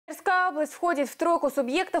Тверская область входит в тройку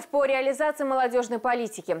субъектов по реализации молодежной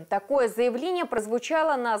политики. Такое заявление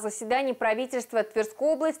прозвучало на заседании правительства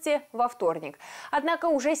Тверской области во вторник. Однако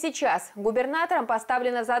уже сейчас губернаторам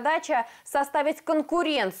поставлена задача составить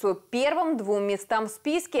конкуренцию первым двум местам в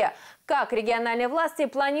списке. Как региональные власти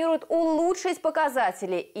планируют улучшить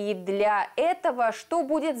показатели. И для этого что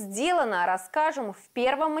будет сделано, расскажем в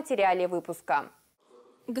первом материале выпуска.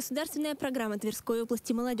 Государственная программа Тверской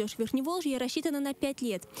области «Молодежь Верхневолжья» рассчитана на 5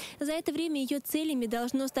 лет. За это время ее целями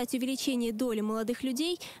должно стать увеличение доли молодых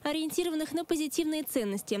людей, ориентированных на позитивные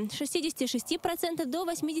ценности – с 66% до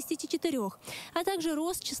 84%, а также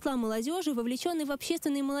рост числа молодежи, вовлеченной в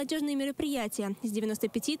общественные молодежные мероприятия – с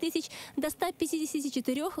 95 тысяч до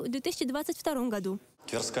 154 в 2022 году.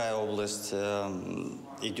 Тверская область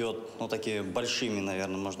идет, такими большими,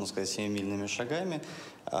 наверное, можно сказать, семимильными шагами.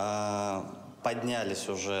 Поднялись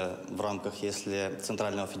уже в рамках, если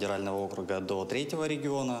Центрального федерального округа, до 3-го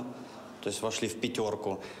региона, то есть вошли в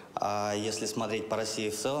 5-ку. А если смотреть по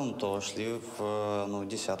России в целом, то шли в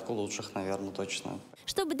десятку лучших, наверное, точно.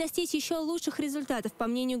 Чтобы достичь еще лучших результатов, по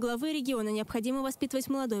мнению главы региона, необходимо воспитывать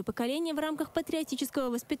молодое поколение в рамках патриотического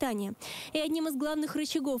воспитания. И одним из главных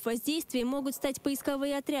рычагов воздействия могут стать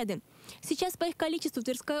поисковые отряды. Сейчас по их количеству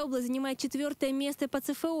Тверская область занимает 4-е место по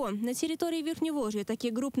ЦФО. На территории Верхневолжья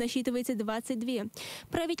таких групп насчитывается 22.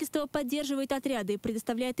 Правительство поддерживает отряды и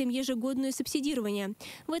предоставляет им ежегодное субсидирование.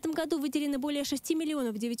 В этом году выделено более 6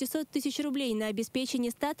 миллионов 900 тысяч рублей на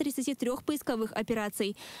обеспечение 133 поисковых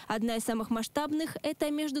операций. Одна из самых масштабных – это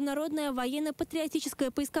международная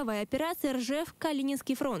военно-патриотическая поисковая операция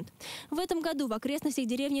 «Ржев-Калининский фронт». В этом году в окрестностях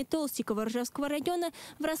деревни Толстикова Ржевского района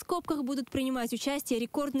в раскопках будут принимать участие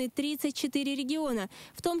рекордные 34 региона,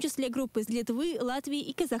 в том числе группы из Литвы, Латвии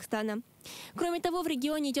и Казахстана. Кроме того, в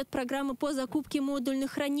регионе идет программа по закупке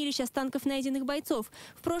модульных хранилищ останков найденных бойцов.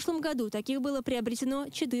 В прошлом году таких было приобретено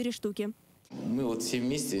 4 штуки. Мы все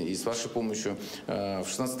вместе и с вашей помощью в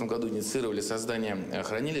 2016 году инициировали создание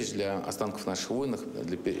хранилищ для останков наших воинов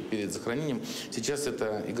перед захоронением. Сейчас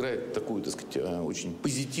это играет такую, очень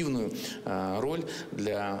позитивную роль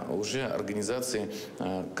для уже организации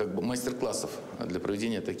мастер-классов для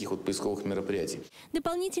проведения таких поисковых мероприятий.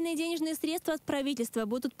 Дополнительные денежные средства от правительства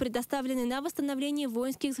будут предоставлены на восстановление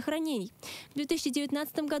воинских захоронений. В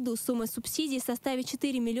 2019 году сумма субсидий составит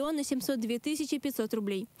 4 миллиона 702 тысячи 500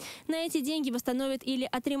 рублей. На эти деньги восстановят или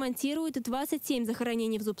отремонтируют 27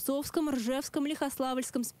 захоронений в Зубцовском, Ржевском,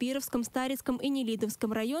 Лихославльском, Спировском, Старицком и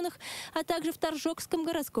Нелидовском районах, а также в Торжокском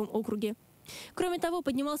городском округе. Кроме того,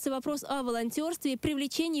 поднимался вопрос о волонтерстве и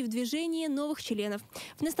привлечении в движение новых членов.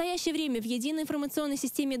 В настоящее время в единой информационной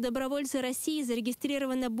системе «Добровольцы России»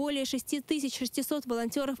 зарегистрировано более 6600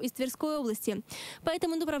 волонтеров из Тверской области. По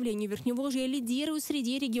этому направлению Верхневолжье лидирует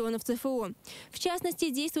среди регионов ЦФО. В частности,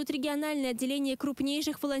 действуют региональные отделения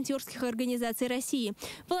крупнейших волонтерских организаций России: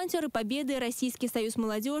 «Волонтеры Победы», «Российский союз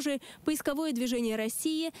молодежи», «Поисковое движение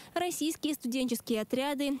России», «Российские студенческие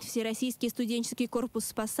отряды», «Всероссийский студенческий корпус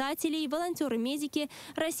спасателей», волонтеры-медики,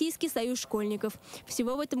 Российский союз школьников.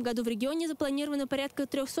 Всего в этом году в регионе запланировано порядка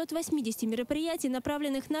 380 мероприятий,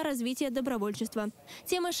 направленных на развитие добровольчества.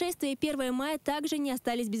 Тема шествия 1 мая также не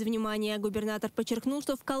остались без внимания. Губернатор подчеркнул,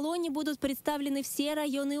 что в колонне будут представлены все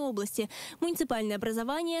районы области, муниципальное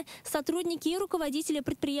образование, сотрудники и руководители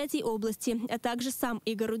предприятий области, а также сам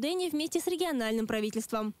Игорь Рудени вместе с региональным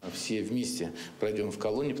правительством. Все вместе пройдем в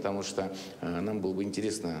колонне, потому что нам было бы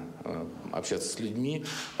интересно общаться с людьми.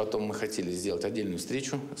 Потом мы хотели сделать отдельную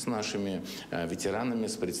встречу с нашими ветеранами,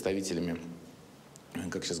 с представителями,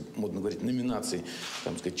 как сейчас модно говорить, номинаций,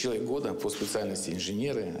 человек года по специальности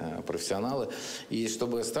инженеры, профессионалы. И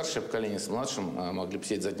чтобы старшее поколение с младшим могли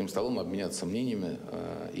посидеть за одним столом, обменяться мнениями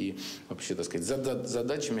и вообще,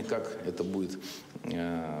 задачами, как это будет,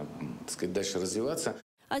 дальше развиваться.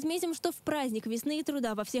 Отметим, что в праздник весны и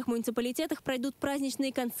труда во всех муниципалитетах пройдут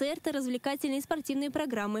праздничные концерты, развлекательные и спортивные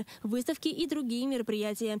программы, выставки и другие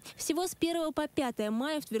мероприятия. Всего с 1 по 5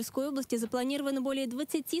 мая в Тверской области запланировано более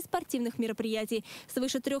 20 спортивных мероприятий,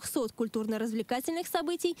 свыше 300 культурно-развлекательных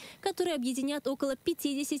событий, которые объединят около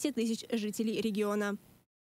 50 тысяч жителей региона.